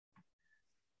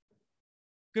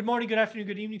Good morning, good afternoon,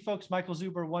 good evening, folks. Michael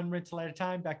Zuber, one rental at a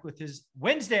time, back with his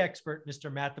Wednesday expert,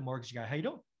 Mr. Matt, the mortgage guy. How you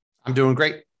doing? I'm doing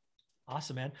great.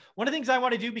 Awesome, man. One of the things I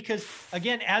want to do, because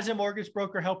again, as a mortgage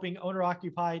broker helping owner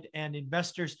occupied and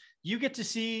investors, you get to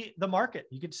see the market.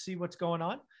 You get to see what's going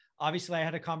on. Obviously, I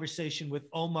had a conversation with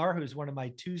Omar, who's one of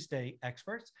my Tuesday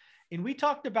experts. And we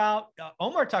talked about,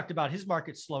 Omar talked about his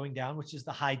market slowing down, which is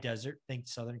the high desert, think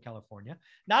Southern California.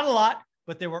 Not a lot,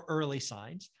 but there were early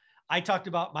signs. I talked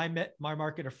about my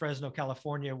market of Fresno,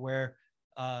 California, where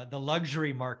the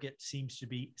luxury market seems to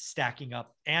be stacking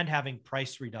up and having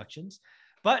price reductions.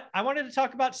 But I wanted to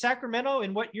talk about Sacramento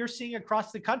and what you're seeing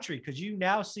across the country, because you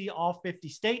now see all 50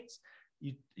 states.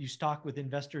 You talk with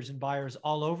investors and buyers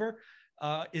all over.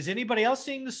 Is anybody else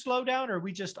seeing the slowdown, or are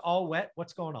we just all wet?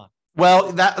 What's going on?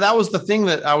 Well, that was the thing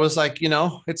that I was like,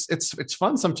 it's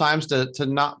fun sometimes to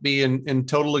not be in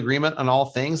total agreement on all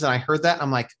things. And I heard that,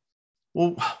 I'm like,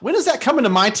 well, when is that coming to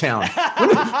my town?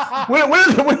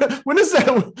 When is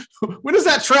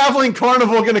that traveling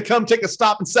carnival going to come take a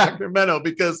stop in Sacramento?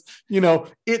 Because,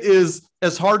 it is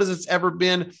as hard as it's ever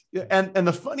been. And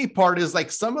the funny part is,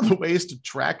 like, some of the ways to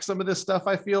track some of this stuff,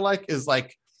 I feel like, is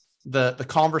like the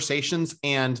conversations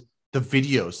and the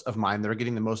videos of mine that are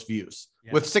getting the most views.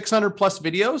 Yeah. With 600 plus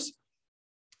videos,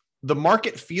 the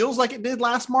market feels like it did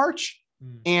last March.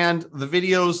 And the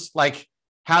videos, like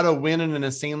how to win in an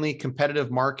insanely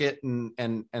competitive market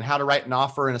and how to write an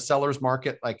offer in a seller's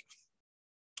market, like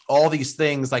all these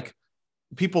things, like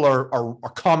people are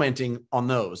commenting on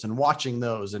those and watching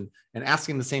those and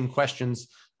asking the same questions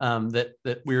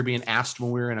that we were being asked when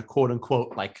we were in a quote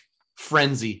unquote like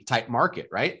frenzy type market.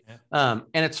 Right. Yeah.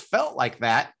 And it's felt like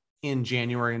that in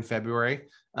January and February.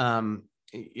 Some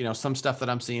stuff that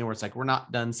I'm seeing where it's like, we're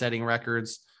not done setting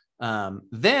records.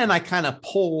 Then I kind of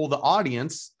poll the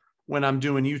audience when I'm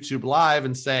doing YouTube live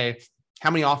and say, how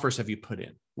many offers have you put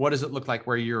in? What does it look like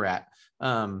where you're at?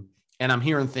 And I'm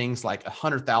hearing things like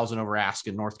 100,000 over ask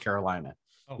in North Carolina.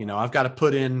 Oh, wow. I've got to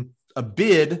put in a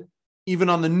bid even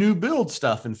on the new build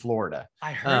stuff in Florida.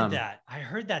 I heard that. I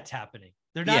heard that's happening.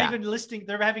 They're not even listing.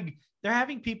 They're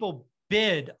having people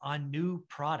bid on new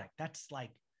product.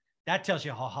 That tells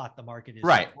you how hot the market is.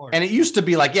 Right. And it used to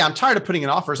be like, I'm tired of putting in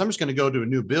offers. I'm just going to go to a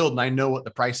new build and I know what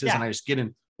the price is and I just get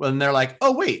in. Well, and they're like,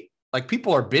 oh, wait. Like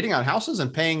people are bidding on houses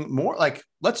and paying more. Like,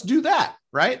 let's do that.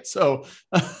 Right. So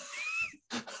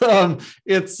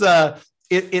it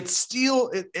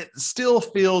still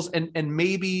feels and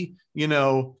maybe,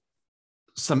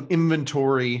 some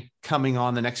inventory coming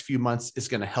on the next few months is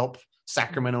going to help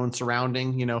Sacramento and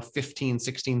surrounding, 15,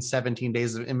 16, 17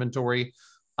 days of inventory.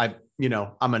 I'm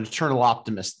an eternal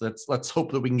optimist. Let's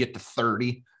hope that we can get to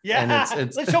 30. Yeah.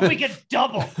 And let's hope we get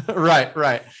double. Right.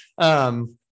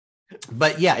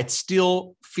 But yeah, it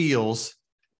still feels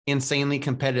insanely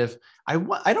competitive.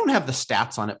 I don't have the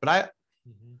stats on it, but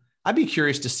I'd be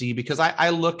curious to see, because I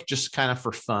look just kind of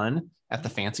for fun at the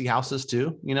fancy houses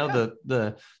too,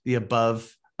 the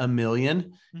above $1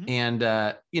 million. And,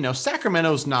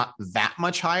 Sacramento's not that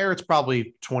much higher. It's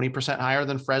probably 20% higher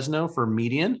than Fresno for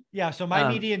median. Yeah. So my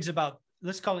median's about,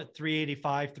 let's call it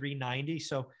 385, 390.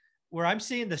 So where I'm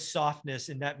seeing the softness,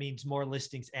 and that means more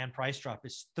listings and price drop,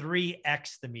 is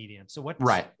 3x the median. So what's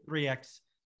 3x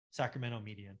Sacramento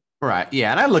median? Right.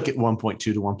 Yeah. And I look at 1.2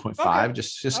 to 1.5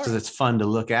 just because it's fun to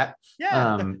look at.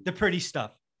 Yeah. The pretty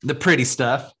stuff. The pretty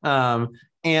stuff. And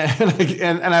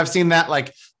I've seen that,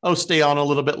 like, stay on a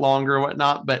little bit longer or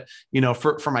whatnot. But,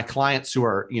 for my clients who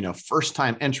are, first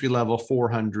time entry level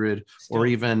 400 or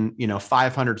even,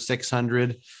 500,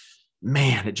 600,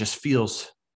 man, it just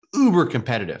feels uber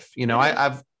competitive.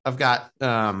 I've got,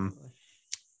 some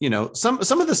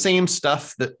of the same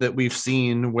stuff that we've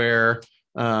seen where,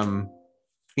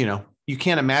 you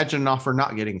can't imagine an offer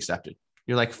not getting accepted.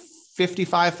 You're like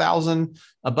 55,000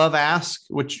 above ask,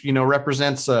 which,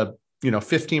 represents a,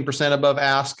 15% above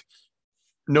ask,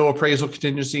 no appraisal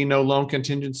contingency, no loan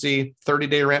contingency,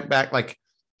 30-day rent back. Like,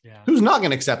 who's not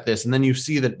going to accept this? And then you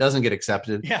see that it doesn't get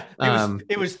accepted. Yeah.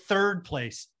 It was third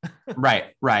place.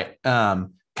 Right. God,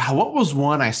 what was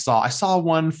one I saw? I saw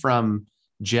one from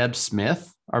Jeb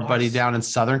Smith, our buddy down in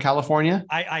Southern California.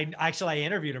 I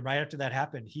interviewed him right after that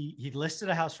happened. He listed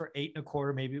a house for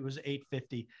 8.25, maybe it was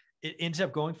 850. It ends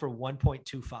up going for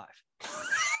 1.25.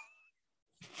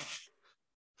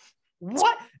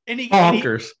 What? And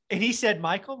he said,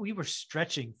 Michael, we were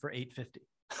stretching for 850.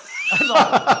 I'm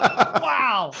like,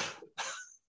 wow.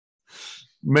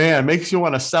 Man, makes you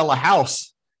want to sell a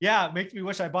house. Yeah, it makes me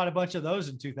wish I bought a bunch of those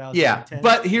in 2010. Yeah,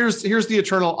 but here's the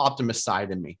eternal optimist side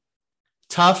in me.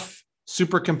 Tough,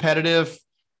 super competitive.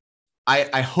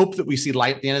 I hope that we see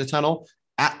light at the end of the tunnel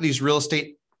at these real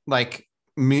estate like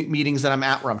meetings that I'm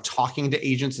at where I'm talking to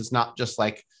agents. It's not just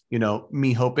like,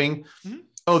 me hoping,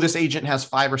 oh, this agent has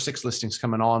 5 or 6 listings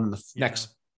coming on in the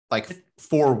next like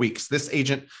 4 weeks. This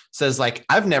agent says like,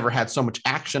 I've never had so much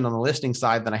action on the listing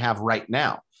side than I have right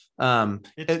now.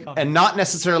 And not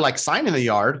necessarily like signing the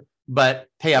yard, but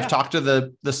hey, I've talked to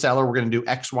the seller. We're going to do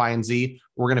X, Y, and Z.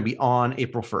 We're going to be on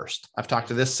April 1st. I've talked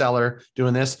to this seller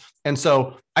doing this. And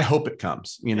so I hope it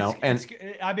comes, and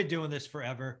I've been doing this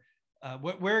forever.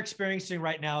 What we're experiencing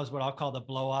right now is what I'll call the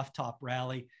blow off top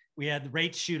rally. We had the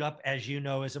rates shoot up, as you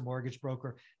know, as a mortgage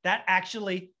broker. That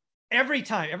actually, every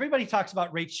time everybody talks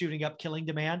about rates shooting up, killing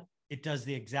demand, it does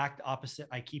the exact opposite.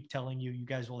 I keep telling you, you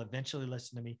guys will eventually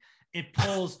listen to me. It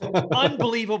pulls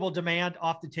unbelievable demand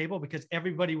off the table because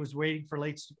everybody was waiting for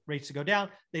rates to go down.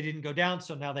 They didn't go down,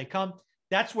 so now they come.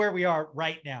 That's where we are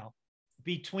right now.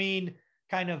 Between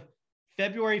kind of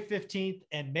February 15th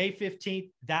and May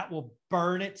 15th, that will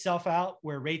burn itself out,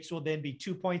 where rates will then be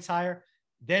 2 points higher.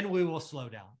 Then we will slow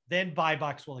down. Then buy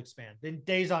box will expand. Then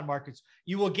days on markets.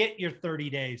 You will get your 30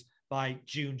 days by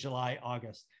June, July,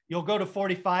 August. You'll go to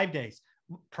 45 days.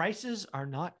 Prices are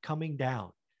not coming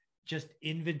down. Just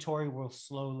inventory will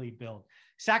slowly build.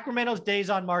 Sacramento's days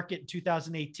on market in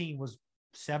 2018 was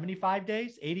 75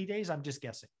 days, 80 days. I'm just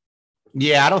guessing.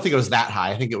 Yeah, I don't think it was that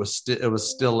high. I think it was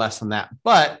still less than that.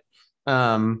 But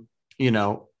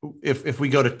if we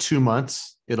go to 2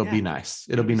 months, it'll be nice.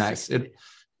 It'll be nice.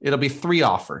 It'll be 3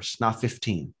 offers, not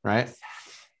 15, right?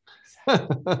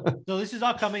 So this is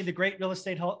all coming. The great real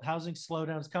estate housing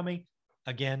slowdown is coming.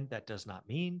 Again, that does not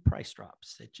mean price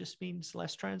drops. It just means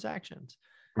less transactions.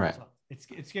 Right. So it's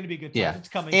going to be good. Yeah. It's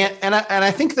coming. And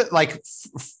I think that like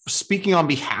speaking on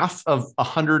behalf of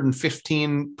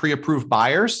 115 pre-approved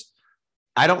buyers,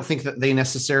 I don't think that they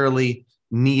necessarily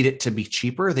need it to be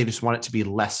cheaper. They just want it to be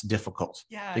less difficult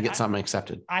to get something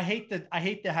accepted.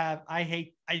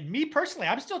 Me personally,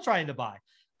 I'm still trying to buy.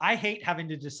 I hate having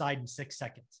to decide in 6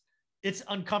 seconds. It's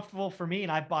uncomfortable for me,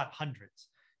 and I've bought hundreds.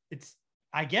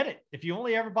 I get it. If you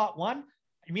only ever bought one,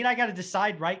 I got to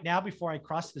decide right now before I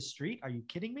cross the street. Are you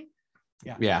kidding me?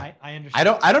 Yeah. I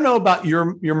understand. I don't know about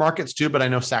your markets too, but I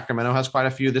know Sacramento has quite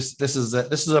a few. This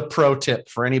is a pro tip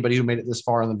for anybody who made it this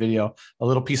far in the video, a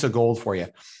little piece of gold for you.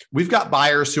 We've got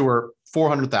buyers who are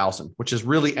 400,000, which is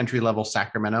really entry-level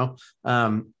Sacramento.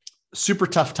 Super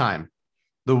tough time.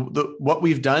 What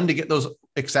we've done to get those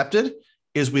accepted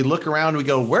is we look around, we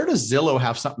go, where does Zillow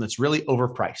have something that's really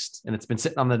overpriced? And it's been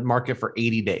sitting on the market for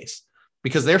 80 days.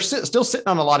 Because they're still sitting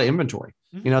on a lot of inventory.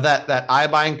 Mm-hmm. That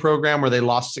iBuying program where they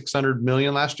lost 600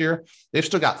 million last year, they've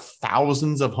still got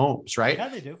thousands of homes, right? Yeah,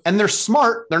 they do. And they're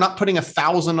smart. They're not putting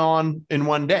 1,000 on in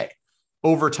one day.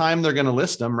 Over time, they're going to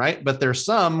list them, right? But there's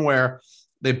some where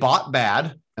they bought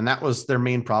bad, and that was their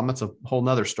main problem. It's a whole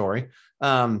nother story.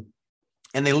 And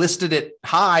they listed it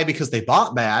high because they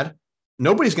bought bad.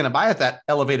 Nobody's going to buy at that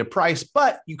elevated price,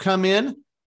 but you come in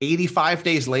 85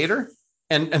 days later,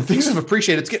 and things have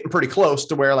appreciated. It's getting pretty close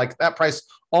to where like that price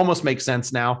almost makes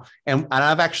sense now. And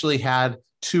I've actually had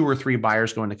 2 or 3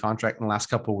 buyers go into contract in the last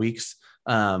couple of weeks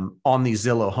on these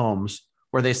Zillow homes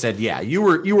where they said, yeah, you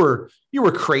were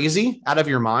crazy out of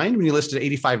your mind when you listed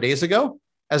 85 days ago.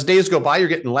 As days go by, you're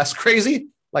getting less crazy.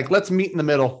 Like, let's meet in the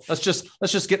middle. Let's just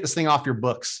get this thing off your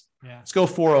books. Yeah. Let's go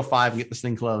 405 and get this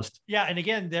thing closed. Yeah. And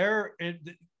again,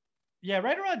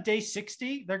 right around day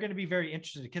 60, they're going to be very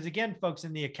interested because, again, folks,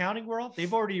 in the accounting world,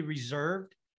 they've already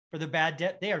reserved for the bad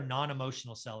debt. They are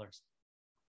non-emotional sellers.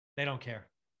 They don't care.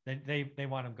 They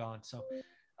want them gone. So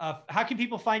how can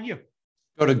people find you?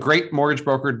 Go to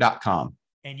greatmortgagebroker.com.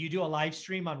 And you do a live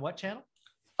stream on what channel?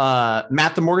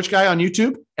 Matt the Mortgage Guy on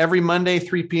YouTube every Monday,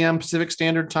 3 p.m. Pacific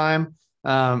Standard Time.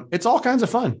 It's all kinds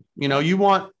of fun. You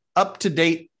want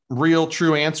up-to-date, real,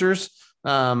 true answers.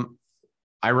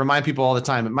 I remind people all the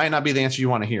time, it might not be the answer you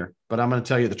want to hear, but I'm going to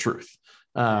tell you the truth.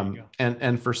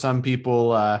 And for some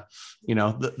people,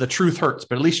 the truth hurts,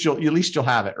 but at least you'll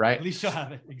have it, right? At least you'll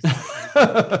have it.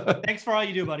 Exactly. Thanks for all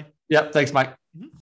you do, buddy. Yep. Thanks, Mike. Mm-hmm.